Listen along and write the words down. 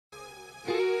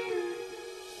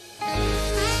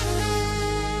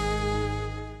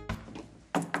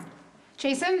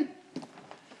JaSam?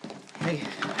 Hey.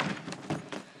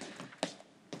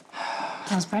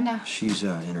 How's Brenda? She's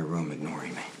in her room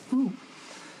ignoring me. Ooh,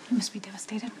 you must be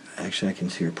devastated. Actually, I can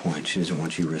see her point. She doesn't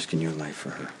want you risking your life for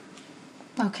her.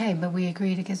 Okay, but we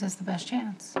agreed it gives us the best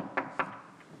chance.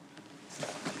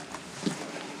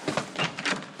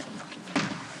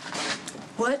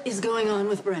 What is going on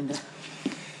with Brenda?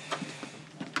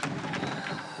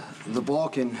 The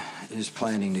Balkan is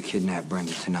planning to kidnap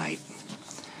Brenda tonight.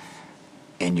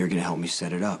 And you're gonna help me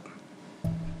set it up.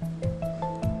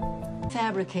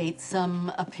 Fabricate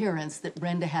some appearance that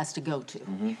Brenda has to go to.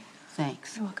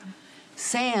 Thanks. You're welcome.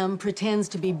 Sam pretends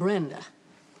to be Brenda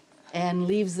and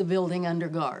leaves the building under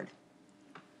guard.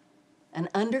 An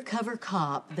undercover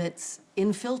cop that's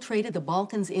infiltrated the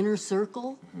Balkan's inner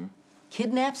circle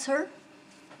kidnaps her?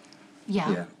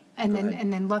 Yeah. And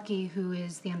then Lucky, who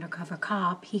is the undercover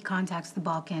cop, he contacts the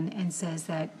Balkan and says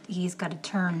that he's got to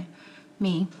turn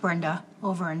me, Brenda,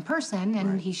 over in person,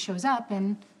 and he shows up,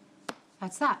 and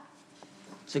that's that.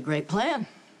 It's a great plan.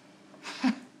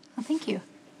 Well, thank you.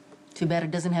 Too bad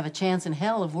it doesn't have a chance in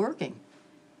hell of working.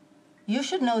 You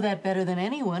should know that better than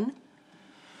anyone.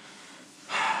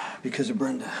 Because of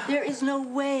Brenda. There is no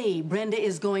way Brenda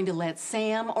is going to let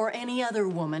Sam or any other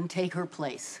woman take her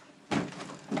place.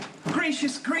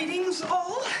 Gracious greetings,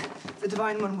 all. The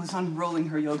Divine One was unrolling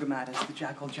her yoga mat as the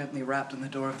jackal gently rapped on the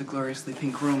door of the gloriously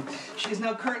pink room. She is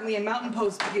now currently in mountain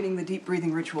pose, beginning the deep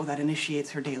breathing ritual that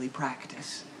initiates her daily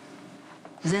practice.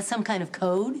 Is that some kind of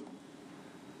code?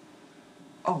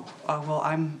 Oh, well,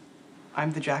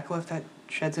 I'm the jackal, if that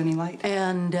sheds any light.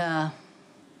 And,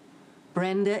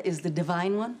 Brenda is the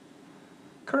Divine One?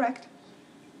 Correct.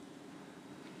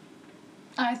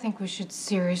 I think we should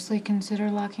seriously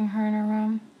consider locking her in her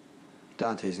room.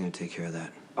 Dante's gonna take care of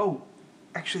that. Oh,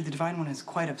 actually, the Divine One is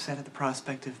quite upset at the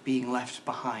prospect of being left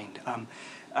behind.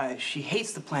 She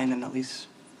hates the plan, and at least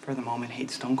for the moment,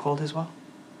 hates Stone Cold as well.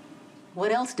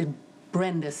 What else did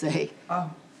Brenda say?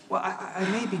 Well, I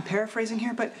may be paraphrasing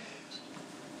here, but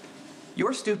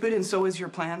you're stupid, and so is your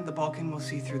plan. The Balkan will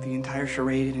see through the entire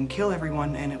charade and kill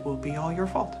everyone, and it will be all your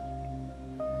fault.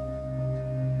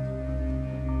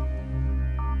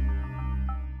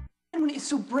 Is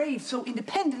so brave, so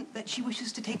independent, that she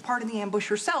wishes to take part in the ambush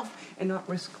herself and not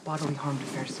risk bodily harm to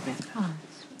Fair Smith. Oh.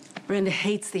 Brenda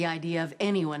hates the idea of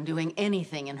anyone doing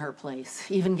anything in her place,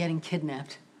 even getting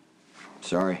kidnapped.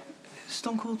 Sorry.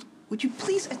 Stone Cold, would you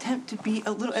please attempt to be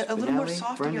a little more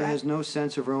soft? Brenda has no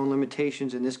sense of her own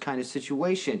limitations in this kind of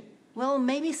situation. Well,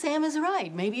 maybe Sam is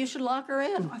right. Maybe you should lock her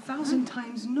in. 1,000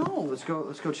 times no. Let's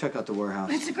go check out the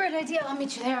warehouse. It's a great idea. I'll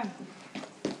meet you there.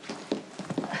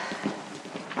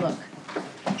 Look,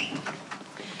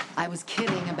 I was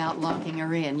kidding about locking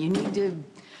her in. You need to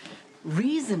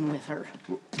reason with her.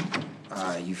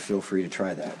 You feel free to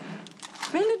try that.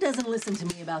 Brenda doesn't listen to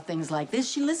me about things like this.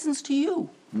 She listens to you.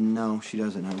 No, she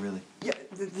doesn't, not really. Yeah,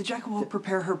 the jackal will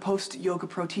prepare her post-yoga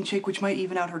protein shake, which might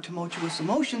even out her tumultuous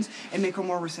emotions and make her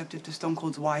more receptive to Stone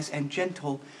Cold's wise and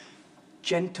gentle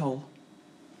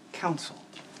counsel.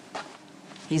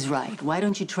 He's right. Why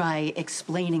don't you try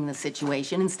explaining the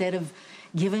situation instead of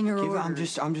giving her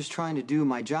orders? I'm just trying to do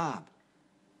my job.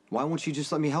 Why won't you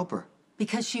just let me help her?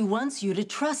 Because she wants you to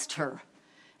trust her.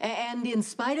 And in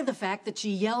spite of the fact that she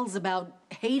yells about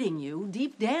hating you,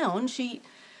 deep down, she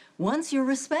wants your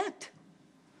respect.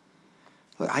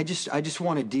 Look, I just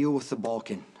want to deal with the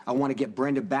Balkan. I want to get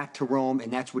Brenda back to Rome,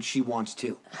 and that's what she wants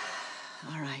too.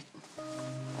 All right.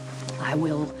 I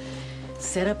will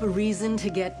set up a reason to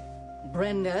get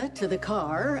Brenda to the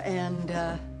car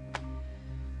and,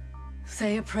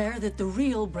 say a prayer that the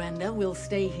real Brenda will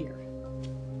stay here.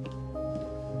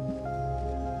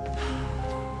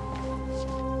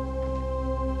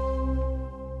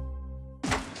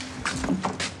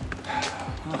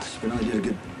 Spinelli did a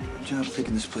good job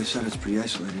picking this place out. It's pretty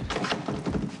isolated.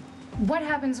 What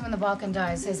happens when the Balkan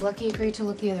dies? Has Lucky agreed to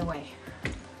look the other way?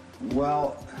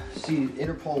 Well, see,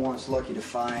 Interpol wants Lucky to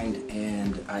find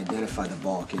and identify the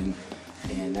Balkan,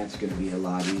 and that's going to be a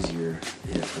lot easier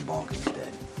if the Balkan's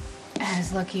dead.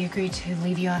 Has Lucky agreed to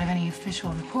leave you out of any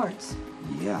official reports?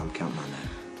 Yeah, I'm counting on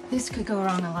that. This could go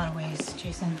wrong a lot of ways,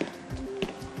 JaSam.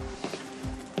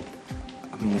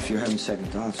 I mean, if you're having second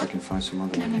thoughts, I can find some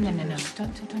other way to do No. this.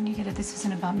 Don't you get it? This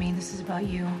isn't about me. This is about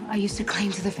you. I used to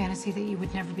cling to the fantasy that you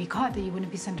would never be caught, that you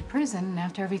wouldn't be sent to prison. And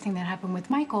after everything that happened with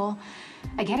Michael,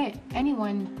 I get it.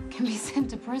 Anyone can be sent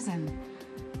to prison.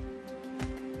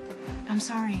 I'm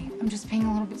sorry. I'm just being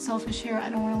a little bit selfish here. I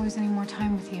don't want to lose any more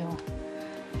time with you.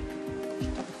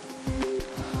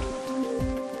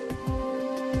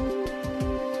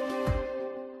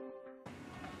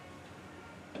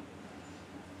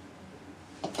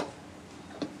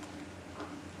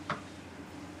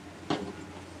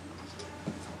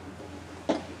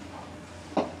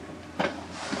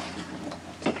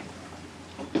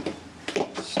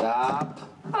 Stop.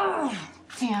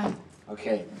 Yeah.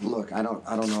 Okay, look, I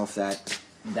don't know if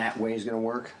that way is gonna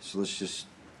work, so let's just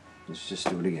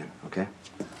do it again, okay?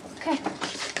 Okay.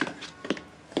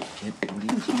 What are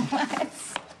you doing?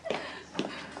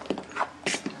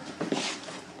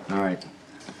 All right.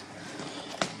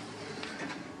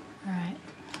 All right.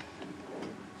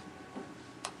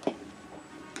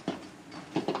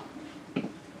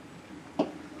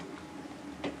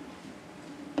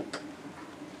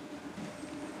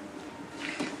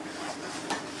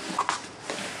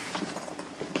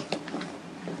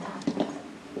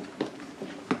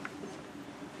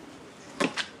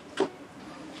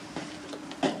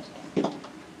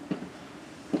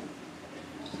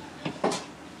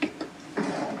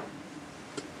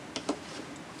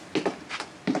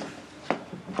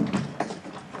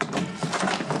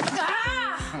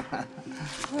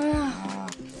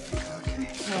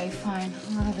 Okay, fine.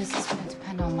 A lot of this is gonna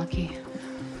depend on Lucky.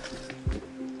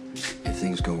 If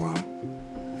things go wrong,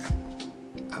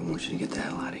 I want you to get the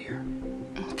hell out of here.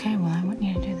 Okay, well, I want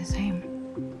you to do the same.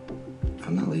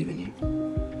 I'm not leaving you.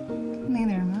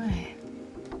 Neither am I.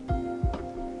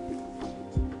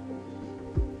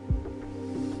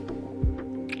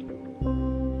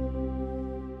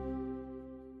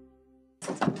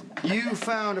 You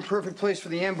found a perfect place for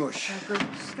the ambush.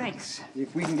 Thanks.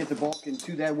 If we can get the bulk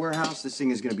into that warehouse, this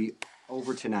thing is gonna be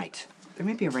over tonight. There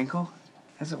may be a wrinkle,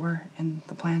 as it were, in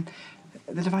the plan.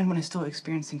 The Divine One is still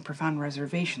experiencing profound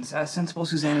reservations. Sensible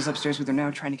Suzanne is upstairs with her now,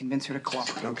 trying to convince her to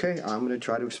cooperate. Okay, I'm gonna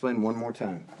try to explain one more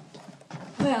time.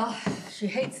 Well, she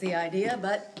hates the idea,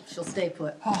 but she'll stay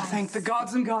put. Oh, thank the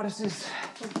gods and goddesses.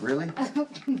 Really?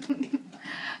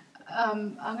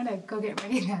 I'm gonna go get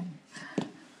ready then.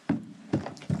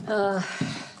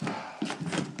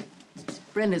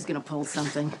 Brenda's gonna pull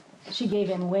something. She gave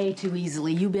in way too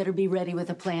easily. You better be ready with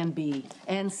a plan B,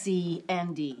 and C,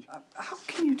 and D. How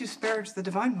can you disparage the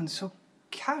Divine One so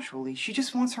casually? She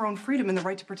just wants her own freedom and the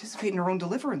right to participate in her own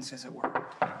deliverance, as it were.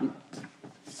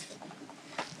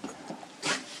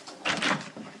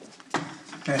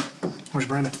 Hey, where's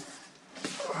Brenda?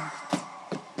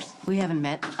 We haven't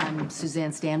met. I'm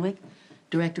Suzanne Stanwyck,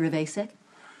 director of ASEC.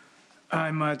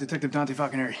 I'm Detective Dante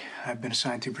Falconeri. I've been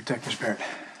assigned to protect Miss Barrett.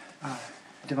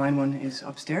 The Divine One is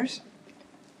upstairs,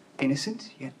 innocent,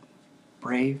 yet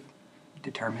brave,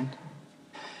 determined.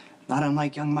 Not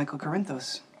unlike young Michael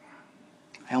Corinthos.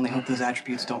 I only hope those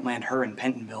attributes don't land her in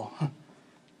Pentonville.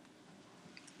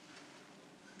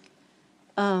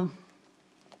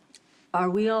 Are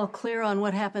we all clear on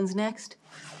what happens next?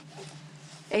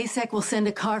 ASEC will send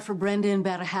a car for Brenda in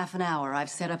about a half an hour. I've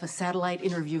set up a satellite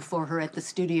interview for her at the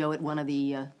studio at one of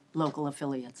the local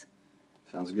affiliates.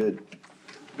 Sounds good.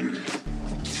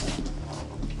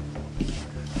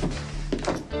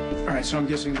 All right, so I'm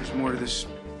guessing there's more to this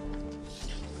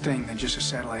thing than just a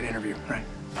satellite interview, right?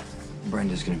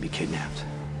 Brenda's gonna be kidnapped.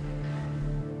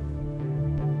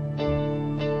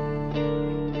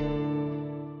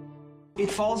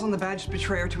 It falls on the badged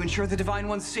betrayer to ensure the Divine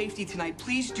One's safety tonight.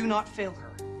 Please do not fail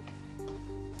her.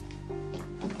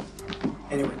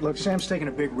 Anyway, look, Sam's taking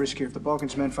a big risk here. If the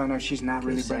Balkans men find out she's not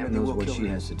really Brenda, Sam they knows will what kill she her.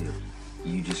 has to do.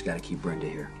 You just gotta keep Brenda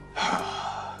here.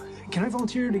 Can I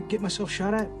volunteer to get myself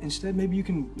shot at? Instead, maybe you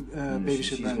can babysit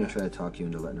She's Brenda. gonna try to talk you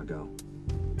into letting her go.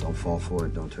 Don't fall for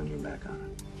it. Don't turn your back on her.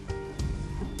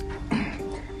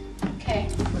 Okay,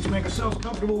 Let's make ourselves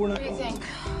comfortable. We're not what do you think?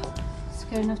 It's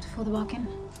good enough to fool the Balkan?